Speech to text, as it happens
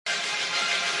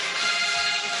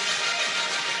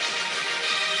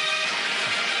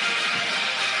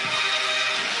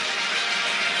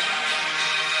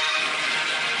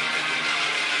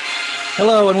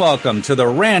Hello and welcome to the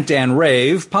Rant and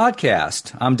Rave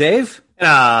podcast. I'm Dave.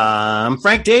 I'm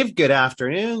Frank. Dave, good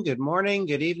afternoon, good morning,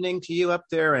 good evening to you up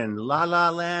there in La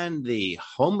La Land, the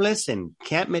homeless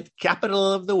encampment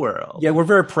capital of the world. Yeah, we're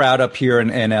very proud up here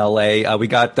in LA.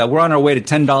 We're on our way to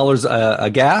 $10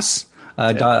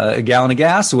 a gallon of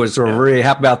gas, so we're very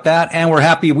happy about that. And we're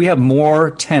happy we have more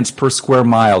tents per square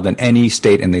mile than any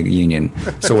state in the union.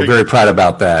 So we're very proud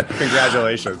about that.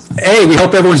 Congratulations. Hey, we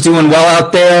hope everyone's doing well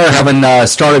out there, having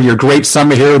started your great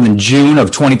summer here in June of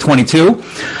 2022.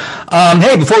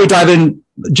 Hey, before we dive in,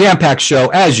 jam-packed show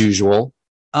as usual.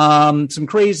 Some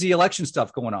crazy election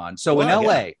stuff going on. So in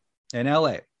LA,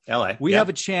 we have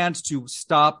a chance to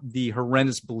stop the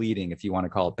horrendous bleeding, if you want to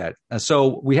call it that.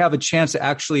 So we have a chance to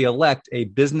actually elect a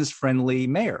business-friendly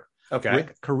mayor. Okay.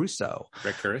 Rick Caruso.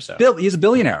 He's a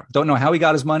billionaire. Don't know how he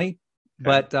got his money,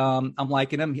 but I'm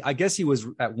liking him. I guess he was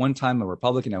at one time a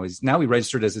Republican. Now he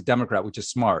registered as a Democrat, which is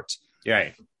smart.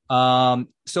 Right.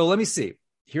 So let me see.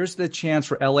 Here's the chance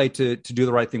for LA to do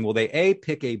the right thing. Will they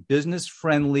pick a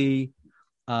business-friendly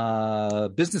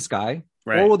business guy,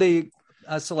 or will they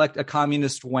select a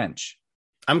communist wench?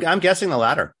 I'm guessing the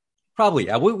latter. Probably.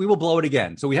 Yeah. We will blow it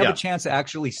again. So we have a chance to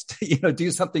actually, do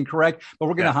something correct. But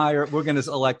we're going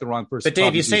to elect the wrong person. But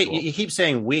Dave, you keep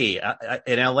saying we.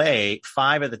 In LA,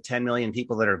 5 of the 10 million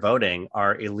people that are voting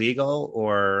are illegal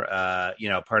or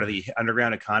part of the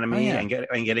underground economy and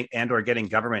getting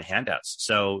government handouts.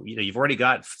 So you've already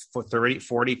got 30,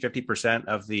 40, 50%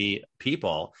 of the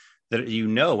people that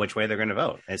which way they're going to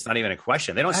vote. It's not even a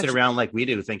question. They don't sit around like we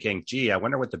do thinking, gee, I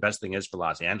wonder what the best thing is for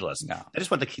Los Angeles. No. I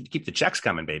just want to keep the checks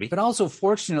coming, baby. But also,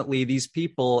 fortunately, these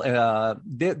people,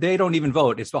 they don't even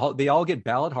vote. They all get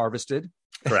ballot harvested.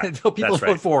 Correct. So people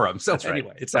vote for them. So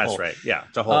anyway, it's a whole. Right. Yeah,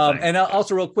 it's a whole thing. And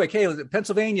also real quick, hey,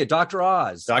 Pennsylvania, Dr.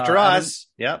 Oz. Dr. Oz,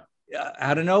 yep.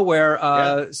 Out of nowhere.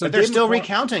 So but they're still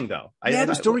recounting, though.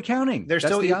 They're still recounting. They're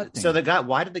still. So the guy.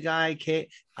 Why did the guy?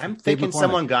 I'm thinking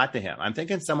someone got to him. I'm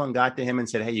thinking someone got to him and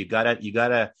said, "Hey, you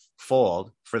gotta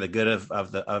fold for the good of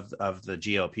the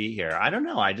GOP here." I don't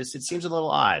know. It seems a little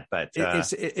odd, but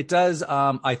it does.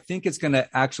 I think it's going to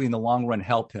actually, in the long run,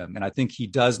 help him, and I think he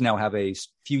does now have a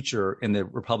future in the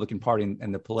Republican Party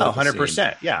and the political.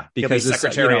 100%. Yeah, because he'll be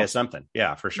secretary of something.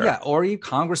 Yeah, for sure. Yeah, or a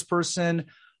congressperson.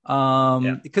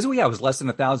 Because it was less than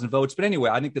 1,000 votes. But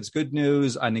anyway, I think that's good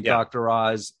news. I think Dr.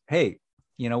 Oz, hey,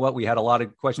 you know what? We had a lot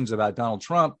of questions about Donald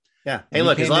Trump. Yeah. Hey,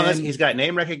 look, as long as he's got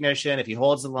name recognition, if he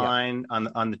holds the line on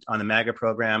the MAGA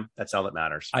program, that's all that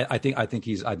matters. I think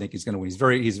he's going to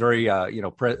win. He's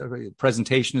very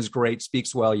presentation is great,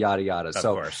 speaks well, yada yada. Of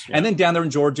course. Yeah. And then down there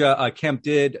in Georgia, Kemp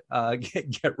did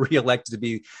get reelected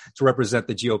to represent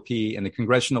the GOP in the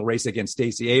congressional race against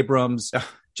Stacey Abrams.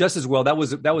 Just as well. That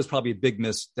was probably a big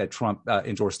miss that Trump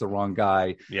endorsed the wrong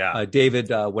guy. Yeah. David,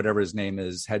 whatever his name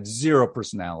is, had zero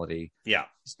personality. Yeah.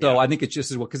 So I think it's just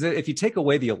as well, because if you take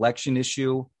away the election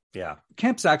issue,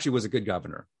 Kemp's actually was a good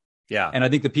governor. Yeah. And I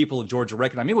think the people of Georgia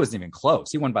recognize, it wasn't even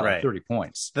close. He won by like 30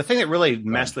 points. The thing that really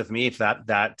messed with me for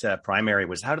that primary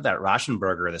was, how did that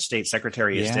Rauschenberger, the state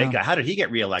secretary of state guy, how did he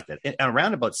get reelected?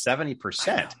 Around about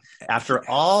 70% after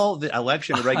all the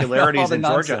election irregularities in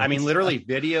Georgia. I mean, literally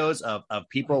videos of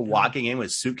people walking in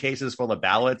with suitcases full of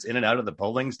ballots in and out of the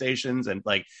polling stations. And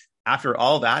after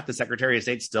all that, the Secretary of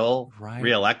State still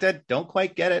reelected. Don't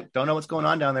quite get it. Don't know what's going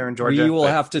on down there in Georgia. We will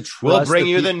have to trust. We'll bring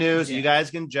you the news. Yeah. You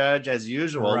guys can judge as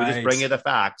usual. We just bring you the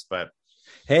facts. But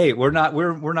hey, we're not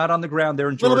on the ground there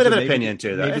in Georgia. A little bit of an opinion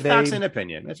too, though. It's facts and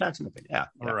opinion. Yeah.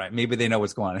 All right. Maybe they know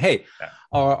what's going on. Hey,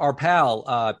 our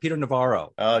pal Peter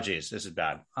Navarro. Oh, geez, this is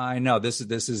bad. I know this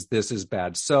is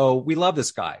bad. So we love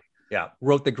this guy. Yeah.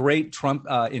 Wrote the great Trump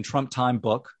in Trump Time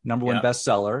book, #1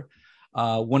 bestseller.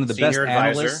 One of the best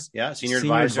analysts. Senior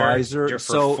advisor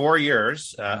for 4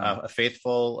 years, a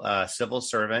faithful civil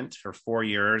servant for 4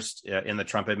 years in the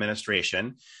Trump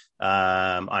administration,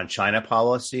 on China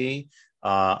policy,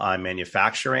 on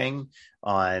manufacturing,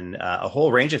 on a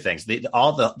whole range of things.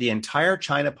 The entire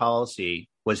China policy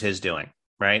was his doing,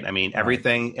 right? I mean,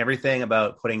 everything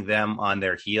about putting them on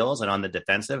their heels and on the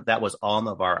defensive, that was all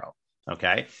Navarro.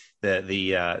 Okay,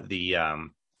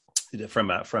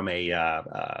 from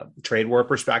a trade war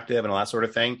perspective and all that sort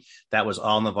of thing, that was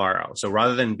all Navarro. So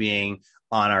rather than being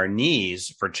on our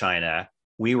knees for China,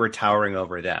 we were towering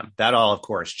over them. That all, of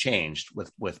course, changed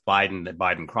with Biden, the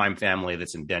Biden crime family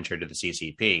that's indentured to the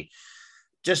CCP.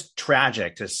 Just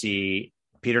tragic to see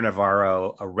Peter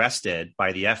Navarro arrested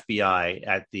by the FBI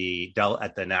at the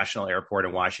National Airport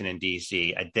in Washington,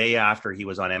 D.C., a day after he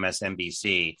was on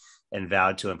MSNBC and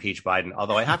vowed to impeach Biden.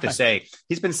 Although I have to say,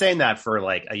 he's been saying that for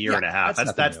like a year and a half.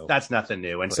 That's nothing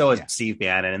new. And so is Steve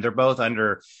Bannon. And they're both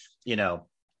under,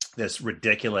 this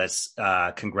ridiculous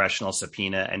congressional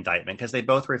subpoena indictment because they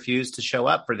both refused to show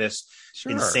up for this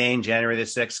insane January the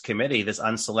 6th committee, this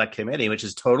unselect committee, which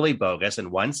is totally bogus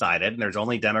and one-sided. And there's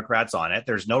only Democrats on it.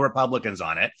 There's no Republicans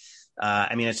on it.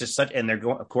 I mean, it's just such, and they're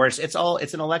going, of course, it's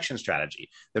an election strategy.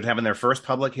 They're having their first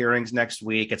public hearings next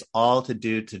week. It's all to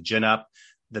do to gin up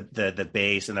the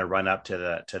base and the run up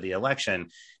to the election.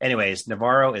 Anyways,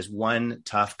 Navarro is one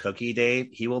tough cookie, Dave.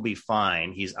 He will be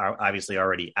fine. He's obviously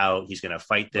already out. He's going to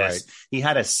fight this. Right. He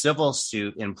had a civil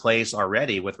suit in place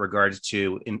already with regards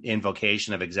to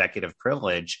invocation of executive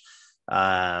privilege.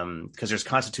 Because there's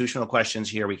constitutional questions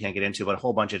here we can't get into, but a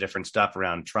whole bunch of different stuff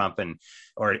around Trump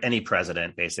or any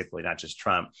president, basically, not just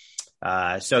Trump.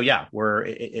 So yeah,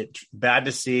 it's bad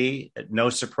to see. No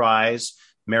surprise.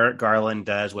 Merrick Garland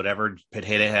does whatever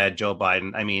potato head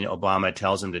Obama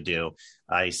tells him to do.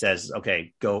 He says,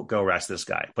 "Okay, go arrest this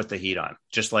guy. Put the heat on."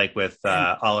 Just like with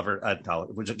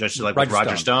just like with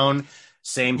Roger Stone.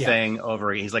 Same thing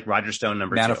over. He's like Roger Stone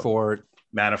number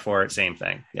Manafort, same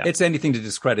thing. Yeah. It's anything to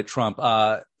discredit Trump,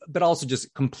 but also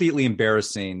just completely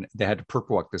embarrassing. They had to perp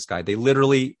walk this guy. They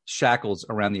literally shackles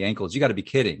around the ankles. You got to be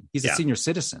kidding. He's a senior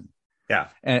citizen. Yeah.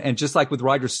 And just like with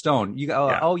Roger Stone, you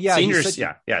go, senior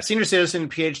citizen,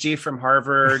 PhD from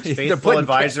Harvard, faithful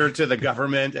advisor to the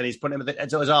government, and he's putting him.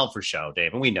 It's all for show,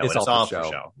 Dave, and we know it's all for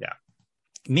show. Yeah.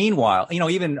 Meanwhile,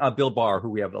 even Bill Barr, who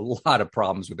we have a lot of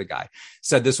problems with the guy,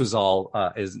 said this was all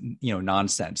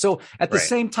nonsense. So at the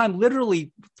same time,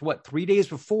 literally 3 days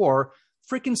before,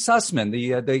 freaking Sussman,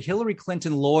 the Hillary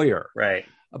Clinton lawyer,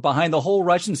 behind the whole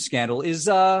Russian scandal, is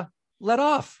let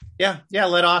off. Yeah,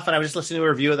 let off. And I was just listening to a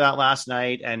review of that last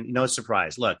night, and no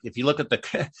surprise. Look, if you look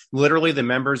at literally the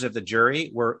members of the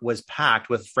jury was packed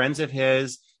with friends of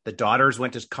his. The daughters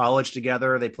went to college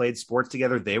together. They played sports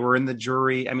together. They were in the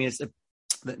jury. I mean, it's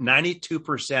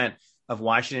 92% of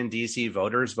Washington, D.C.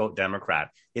 voters vote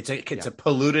Democrat. It's a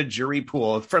polluted jury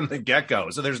pool from the get-go.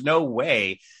 So there's no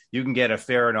way you can get a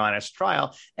fair and honest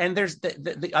trial. And there's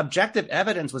the objective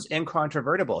evidence was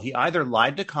incontrovertible. He either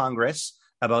lied to Congress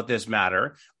about this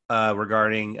matter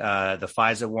regarding the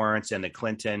FISA warrants and the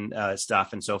Clinton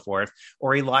stuff and so forth,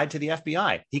 or he lied to the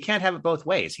FBI. He can't have it both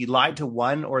ways. He lied to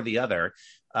one or the other.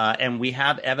 And we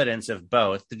have evidence of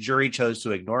both. The jury chose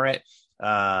to ignore it.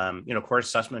 Of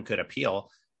course, Sussman could appeal.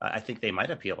 I think they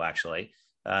might appeal, actually.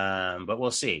 But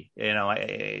we'll see. And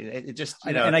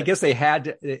I guess they had,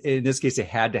 in this case, they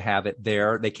had to have it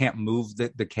there. They can't move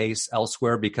the case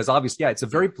elsewhere because obviously, it's a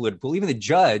very political. Even the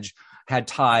judge had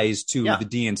ties to the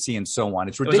DNC and so on.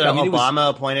 It's ridiculous. It was an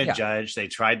Obama-appointed judge. They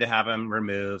tried to have him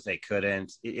removed. They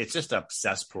couldn't. It's just a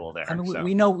cesspool there. I mean,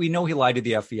 we know he lied to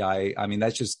the FBI. I mean,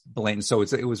 that's just blatant. So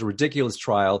it was a ridiculous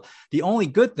trial. The only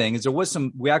good thing is there was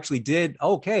we actually did,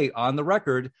 on the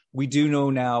record, we do know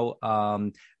now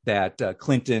that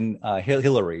Clinton,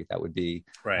 Hillary, that would be,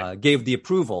 gave the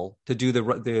approval to do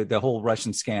the whole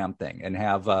Russian scam thing and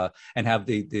have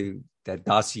that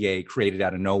dossier created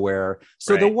out of nowhere.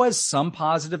 So there was some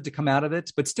positive to come out of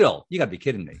it, but still, you got to be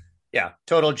kidding me. Yeah,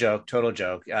 total joke.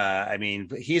 I mean,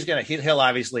 he'll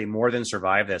obviously more than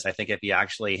survive this. I think if he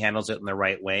actually handles it in the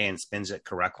right way and spins it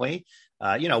correctly.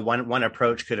 One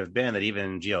approach could have been that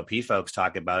even GOP folks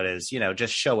talk about is,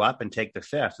 just show up and take the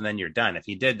fifth and then you're done. If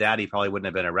he did that, he probably wouldn't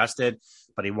have been arrested,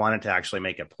 but he wanted to actually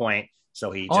make a point.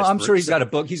 So I'm sure he's got a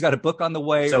book. He's got a book on the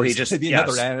way. So he just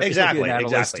exactly.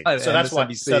 So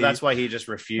that's why he just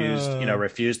refused,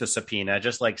 refused the subpoena,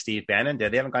 just like Steve Bannon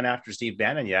did. They haven't gone after Steve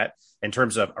Bannon yet in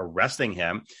terms of arresting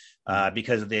him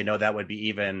because they know that would be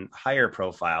even higher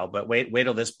profile. But wait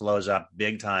till this blows up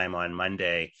big time on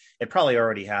Monday. It probably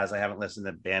already has. I haven't listened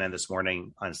to Bannon this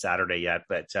morning on Saturday yet,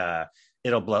 but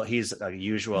it'll blow. He's a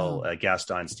usual guest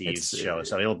on Steve's show,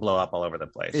 so it'll blow up all over the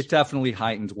place. It definitely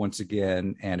heightens once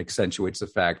again and accentuates the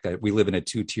fact that we live in a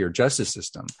two-tier justice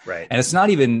system. Right. And it's not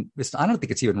even, I don't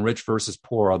think it's even rich versus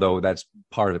poor, although that's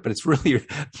part of it, but it's really,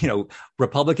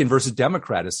 Republican versus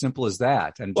Democrat, as simple as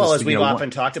that. And as we've often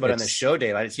talked about on the show,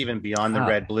 Dave, it's even beyond the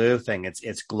red-blue thing.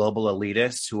 It's global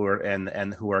elitists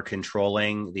who are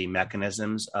controlling the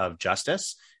mechanisms of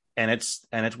justice. And it's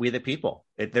we the people.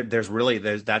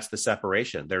 That's the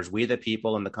separation. There's we the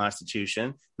people in the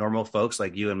Constitution, normal folks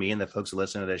like you and me and the folks who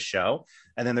listen to this show.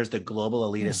 And then there's the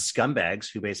global elitist scumbags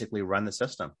who basically run the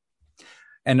system.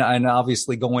 And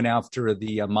obviously going after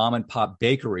the mom and pop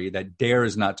bakery that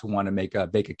dares not to want to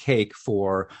bake a cake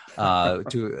for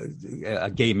to a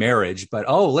gay marriage,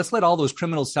 but let's let all those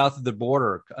criminals south of the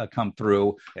border come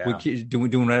through. Yeah. We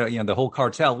doing the whole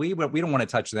cartel. We don't want to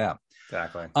touch them.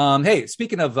 Exactly. Hey,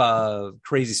 speaking of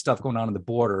crazy stuff going on the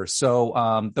border,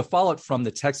 so the fallout from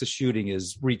the Texas shooting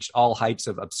has reached all heights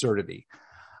of absurdity.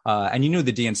 And you knew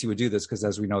the DNC would do this because,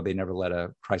 as we know, they never let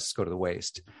a crisis go to the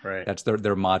waste. Right. That's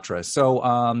their mantra. So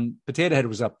Potato Head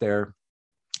was up there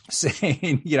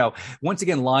saying, once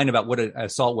again, lying about what an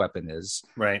assault weapon is,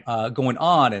 right? Going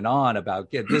on and on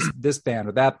about this ban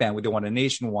or that ban. We don't want a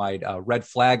nationwide red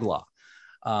flag law,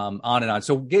 on and on.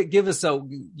 So give us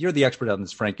you're the expert on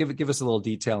this, Frank. Give us a little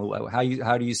detail.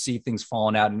 How do you see things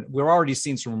falling out? And we're already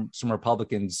seeing some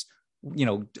Republicans,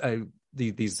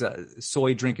 these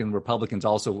soy drinking Republicans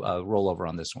also roll over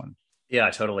on this one. Yeah,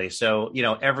 totally. So,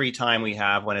 every time we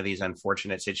have one of these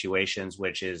unfortunate situations,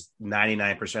 which is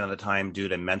 99% of the time due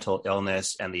to mental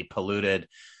illness and the polluted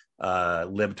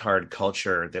libtard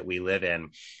culture that we live in,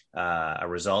 a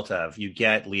result of, you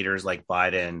get leaders like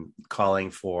Biden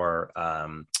calling for,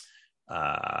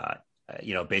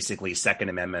 basically Second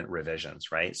Amendment revisions,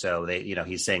 right? So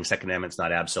he's saying Second Amendment's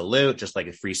not absolute, just like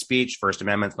a free speech. First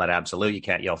Amendment's not absolute. You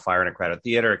can't yell fire in a crowded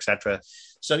theater, etc.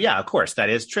 So, yeah, of course, that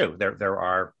is true. There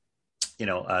are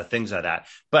things like that,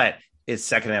 but it's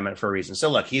Second Amendment for a reason.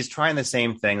 So look, he's trying the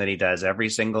same thing that he does every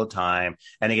single time.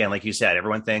 And again, like you said,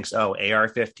 everyone thinks,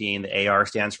 AR-15, the AR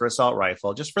stands for assault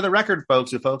rifle. Just for the record,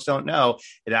 folks, if folks don't know,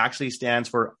 it actually stands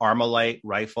for Armalite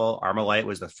rifle. Armalite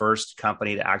was the first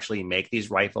company to actually make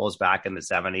these rifles back in the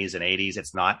 70s and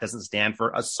 80s. Doesn't stand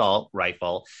for assault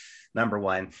rifle. Number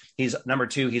one. Number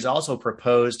two, he's also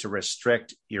proposed to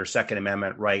restrict your Second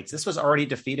Amendment rights. This was already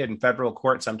defeated in federal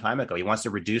court some time ago. He wants to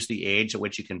reduce the age at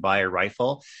which you can buy a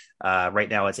rifle. Right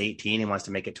now it's 18. He wants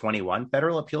to make it 21.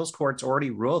 Federal appeals courts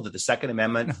already ruled that the Second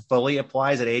Amendment fully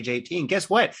applies at age 18. Guess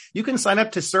what? You can sign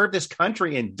up to serve this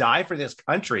country and die for this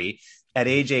country at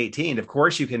age 18. Of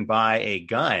course, you can buy a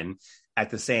gun at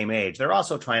the same age. They're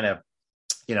also trying to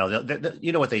you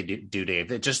know what they do, Dave.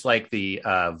 They're just like the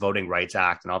Voting Rights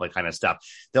Act and all that kind of stuff.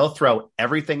 They'll throw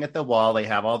everything at the wall. They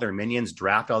have all their minions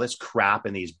draft all this crap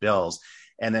in these bills,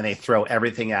 and then they throw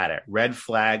everything at it. Red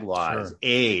flag laws, sure.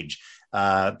 Age.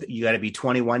 You got to be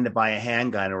 21 to buy a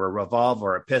handgun or a revolver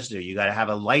or a pistol. You got to have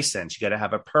a license. You got to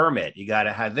have a permit. You got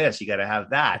to have this. You got to have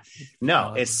that.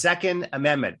 No, it's Second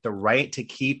Amendment. The right to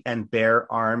keep and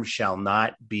bear arms shall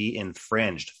not be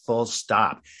infringed. Full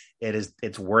stop.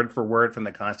 It's word for word from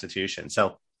the Constitution.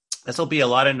 So this will be a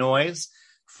lot of noise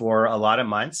for a lot of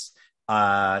months.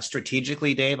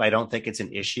 Strategically, Dave, I don't think it's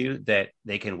an issue that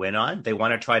they can win on. They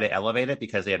want to try to elevate it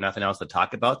because they have nothing else to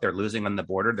talk about. They're losing on the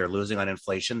border. They're losing on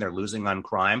inflation. They're losing on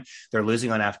crime. They're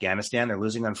losing on Afghanistan. They're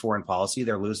losing on foreign policy.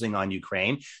 They're losing on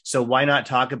Ukraine. So why not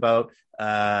talk about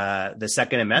the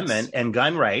Second Amendment and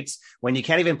gun rights when you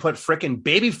can't even put frickin'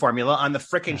 baby formula on the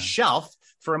frickin' shelf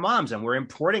for moms? And we're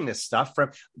importing this stuff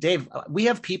from Dave. We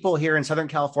have people here in Southern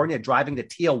California driving to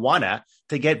Tijuana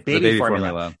to get baby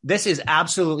formula. This is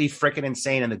absolutely freaking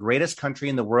insane. In the greatest country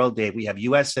in the world, Dave, we have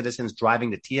U.S. citizens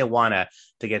driving to Tijuana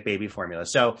to get baby formula.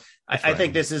 So I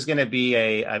think this is going to be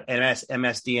a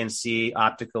MSDNC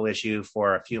optical issue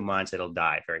for a few months. It'll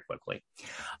die very quickly.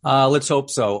 Let's hope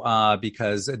so,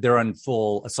 because they're on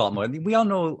full assault mode. We all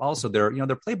know also their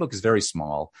playbook is very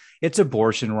small. It's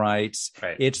abortion rights.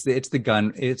 Right. It's the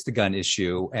gun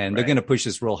issue, and they're going to push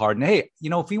this real hard. And hey,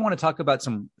 if we want to talk about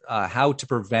some how to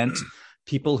prevent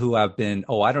people who have been,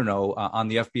 on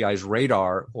the FBI's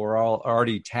radar or are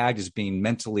already tagged as being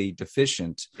mentally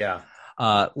deficient. Yeah.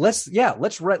 Let's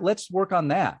work on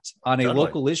that on a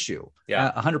local issue. Yeah,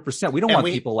 100%. We don't want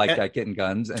people like that getting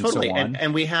guns and totally. So on.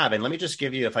 And we have. And let me just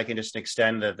give you, if I can just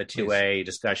extend the 2A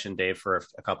discussion, Dave, for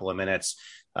a couple of minutes.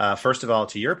 First of all,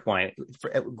 to your point,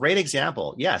 a great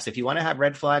example. Yes, if you want to have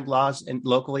red flag laws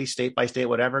locally, state by state,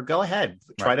 whatever, go ahead.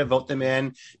 Try to vote them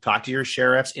in. Talk to your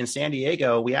sheriffs. In San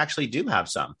Diego, we actually do have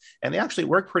some, and they actually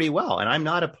work pretty well. And I'm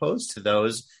not opposed to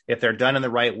those if they're done in the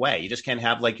right way. You just can't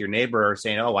have like your neighbor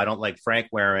saying, "Oh, I don't like Frank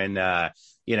wearing a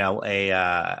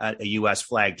U.S.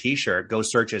 flag T-shirt." Go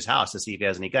search his house to see if he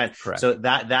has any guns. Correct. So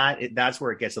that's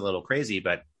where it gets a little crazy.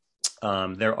 But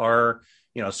there are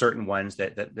certain ones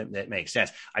that make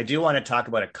sense. I do want to talk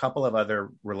about a couple of other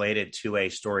related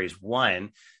 2A stories.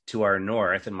 One, to our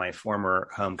north, in my former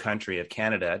home country of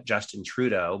Canada, Justin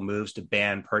Trudeau moves to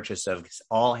ban purchase of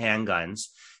all handguns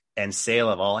and sale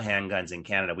of all handguns in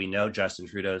Canada. We know Justin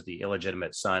Trudeau is the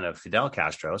illegitimate son of Fidel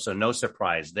Castro, so no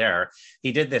surprise there.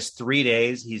 He did this 3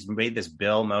 days. He's made this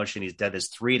bill motion. He's done this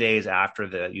 3 days after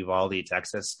the Uvalde,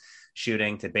 Texas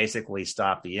shooting to basically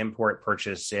stop the import,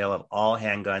 purchase, sale of all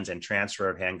handguns and transfer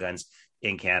of handguns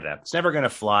in Canada. It's never going to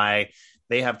fly.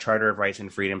 They have Charter of Rights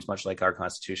and Freedoms, much like our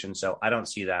Constitution. So I don't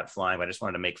see that flying, but I just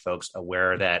wanted to make folks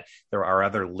aware that there are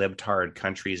other libtard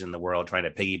countries in the world trying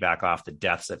to piggyback off the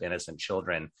deaths of innocent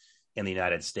children in the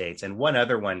United States. And one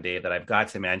other one, Dave, that I've got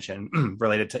to mention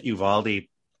related to Uvalde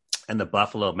and the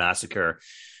Buffalo massacre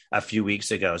a few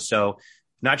weeks ago. So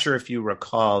Not sure if you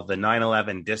recall the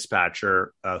 9/11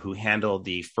 dispatcher who handled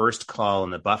the first call in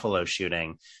the Buffalo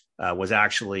shooting was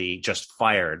actually just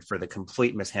fired for the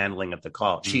complete mishandling of the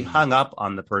call. She hung up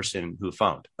on the person who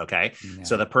phoned. Okay. Yeah.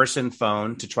 So the person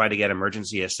phoned to try to get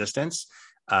emergency assistance.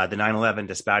 The 9/11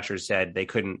 dispatcher said they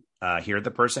couldn't hear the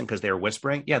person because they were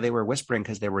whispering. Yeah, they were whispering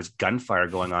because there was gunfire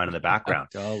going on in the background.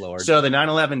 Oh, Lord. So the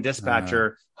 9/11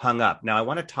 dispatcher hung up. Now, I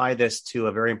want to tie this to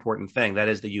a very important thing. That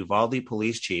is the Uvalde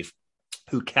police chief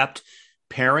who kept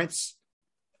parents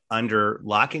under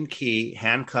lock and key,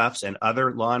 handcuffs, and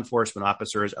other law enforcement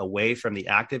officers away from the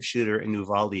active shooter in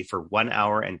Uvalde for 1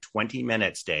 hour and 20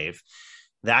 minutes, Dave.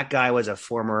 That guy was a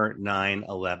former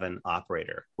 9/11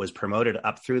 operator, was promoted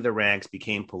up through the ranks,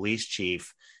 became police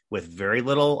chief with very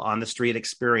little on the street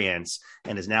experience,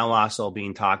 and is now also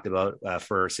being talked about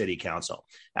for city council.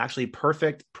 Actually,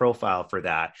 perfect profile for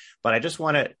that. But I just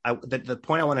want to, the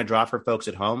point I want to draw for folks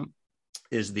at home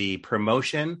is the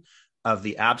promotion of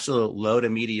the absolute low to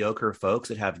mediocre folks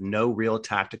that have no real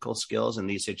tactical skills in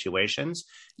these situations.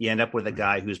 You end up with a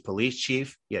guy who's police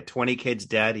chief. He had 20 kids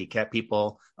dead. He kept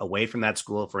people away from that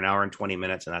school for 1 hour and 20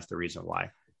 minutes. And that's the reason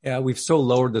why. Yeah, we've so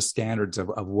lowered the standards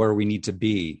of where we need to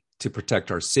be to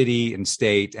protect our city and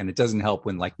state. And it doesn't help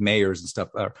when like mayors and stuff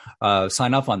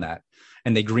sign off on that.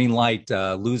 And they green light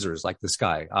losers like this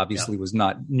guy obviously was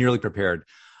not nearly prepared.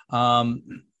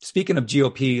 Speaking of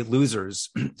GOP losers,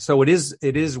 so it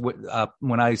is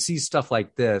when I see stuff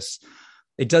like this,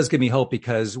 it does give me hope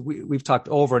because we've talked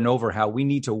over and over how we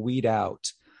need to weed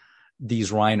out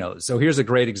these rhinos. So here's a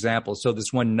great example. So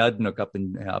this one Nudnook up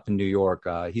in New York,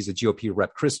 he's a GOP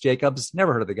rep, Chris Jacobs.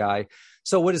 Never heard of the guy.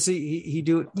 So what does he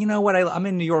do? You know what? I'm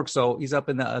in New York, so he's up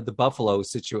in the Buffalo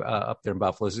up there in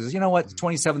Buffalo. So he says, you know what?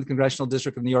 27th Congressional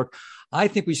District of New York. I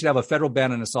think we should have a federal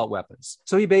ban on assault weapons.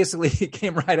 So he basically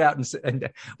came right out and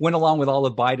went along with all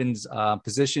of Biden's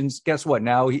positions. Guess what?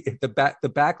 Now the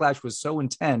backlash was so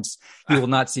intense, he will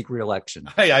not seek re-election.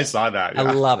 Hey, I saw that. Yeah.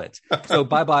 I love it. So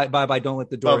bye. Don't let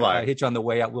the door hit you on the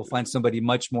way out. We'll find somebody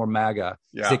much more MAGA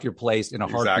to take your place in a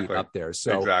heartbeat up there.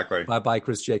 So bye,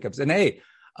 Chris Jacobs. And hey,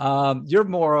 you're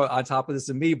more on top of this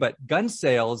than me, but gun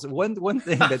sales, one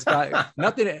thing that's got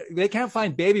nothing, they can't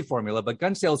find baby formula, but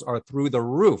gun sales are through the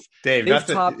roof. Dave, they've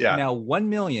topped now 1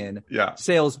 million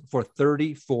sales for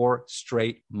 34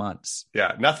 straight months.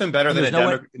 Yeah. Nothing better than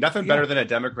better than a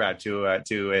Democrat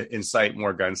to incite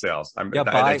more gun sales.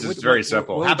 It's just very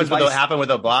simple. Happened with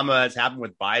Obama. It's happened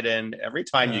with Biden. Every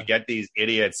time you get these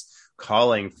idiots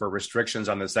calling for restrictions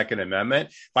on the Second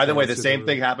Amendment. By the way, the same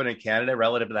thing happened in Canada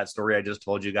relative to that story I just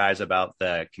told you guys about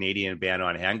the Canadian ban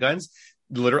on handguns.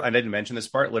 Literally, I didn't mention this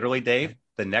part. Literally, Dave,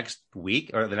 the next week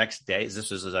or the next day,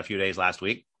 this was a few days last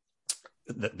week,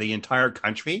 the entire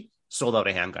country sold out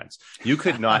of handguns. You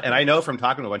could not, and I know from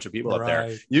talking to a bunch of people up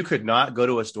there, you could not go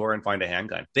to a store and find a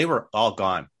handgun. They were all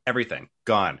gone. Everything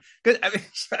gone.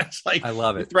 It's like, I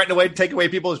love it. Threaten to take away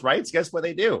people's rights. Guess what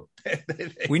they do?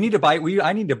 I need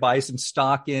to buy some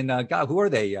stock in. God, who are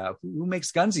they? Who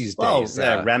makes guns these days?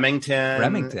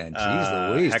 Remington.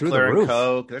 Jeez Louise, Heckler and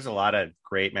Koch. There's a lot of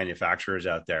great manufacturers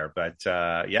out there, but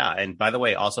and by the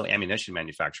way, also ammunition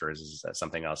manufacturers is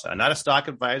something else. I'm not a stock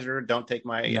advisor. Don't take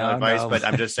my advice, but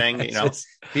I'm just saying,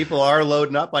 people are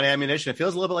loading up on ammunition. It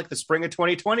feels a little bit like the spring of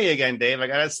 2020 again, Dave. I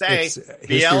gotta say,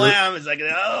 BLM is like,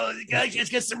 let's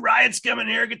get some riots coming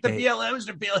here. Get the BLMs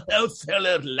to feel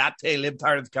latte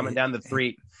libtards coming down the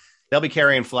street. They'll be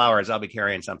carrying flowers. I'll be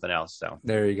carrying something else. So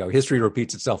there you go. History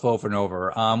repeats itself over and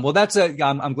over. Well, that's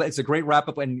I'm glad it's a great wrap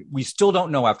up. And we still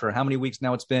don't know after how many weeks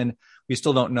now it's been. We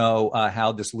still don't know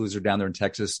how this loser down there in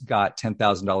Texas got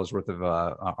 $10,000 worth of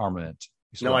armament.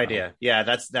 No idea. Yeah,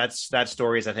 that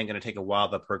story is, I think, going to take a while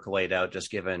to percolate out,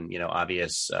 just given,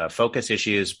 obvious focus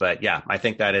issues. But yeah, I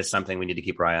think that is something we need to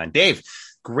keep our eye on. Dave,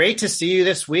 great to see you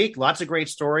this week. Lots of great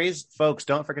stories. Folks,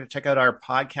 don't forget to check out our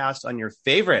podcast on your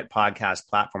favorite podcast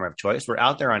platform of choice. We're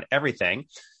out there on everything.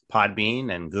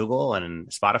 Podbean and Google and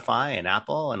Spotify and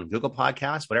Apple and Google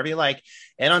Podcasts, whatever you like.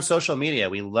 And on social media,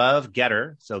 we love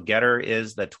Getter. So Getter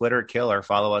is the Twitter killer.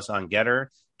 Follow us on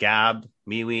Getter, Gab,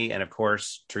 MeWe, and of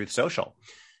course, Truth Social.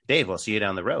 Dave, we'll see you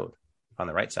down the road on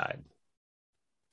the right side.